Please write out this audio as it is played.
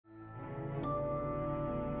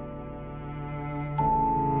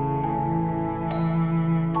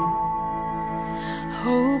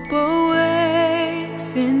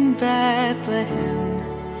in Bethlehem,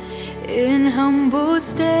 in humble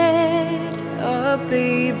stead a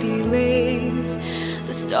baby lays.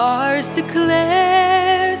 The stars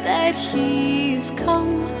declare that he is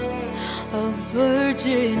come. A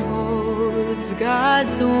virgin holds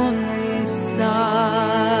God's only Son.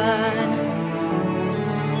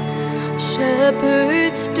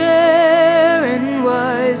 Shepherds stare and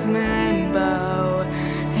wise men bow.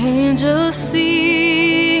 Angels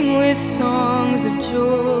sing with songs of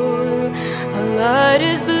joy. A light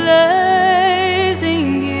is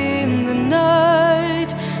blazing in the night,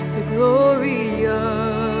 the glory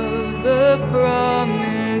of the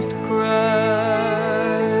promised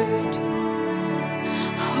Christ.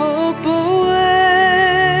 Hope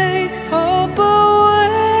awakes, hope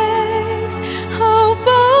awakes, hope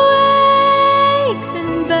awakes in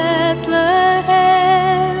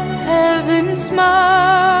Bethlehem. Heaven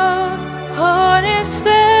smiles on his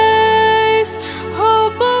face.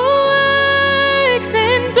 Hope awakes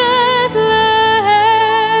in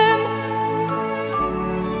Bethlehem.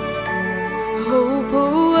 Hope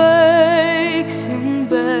awakes in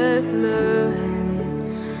Bethlehem.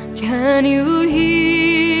 Can you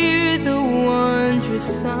hear the wondrous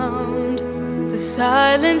sound? The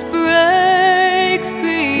silence breaks,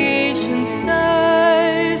 creation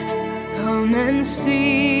sighs. Come and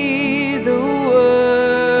see the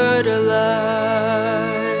word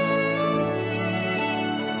alive.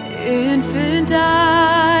 Infant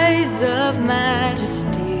eyes of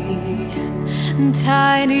majesty,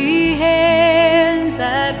 tiny hands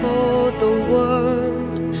that hold the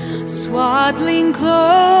world. Swaddling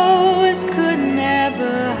clothes could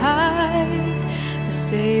never hide the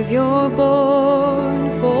Saviour born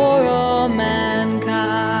for all mankind.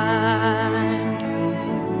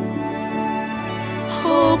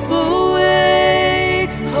 Hope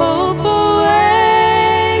awakes, hope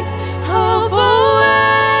awakes, hope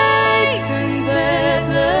awakes in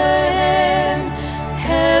Bethlehem.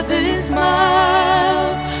 Heaven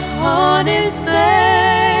smiles on his face.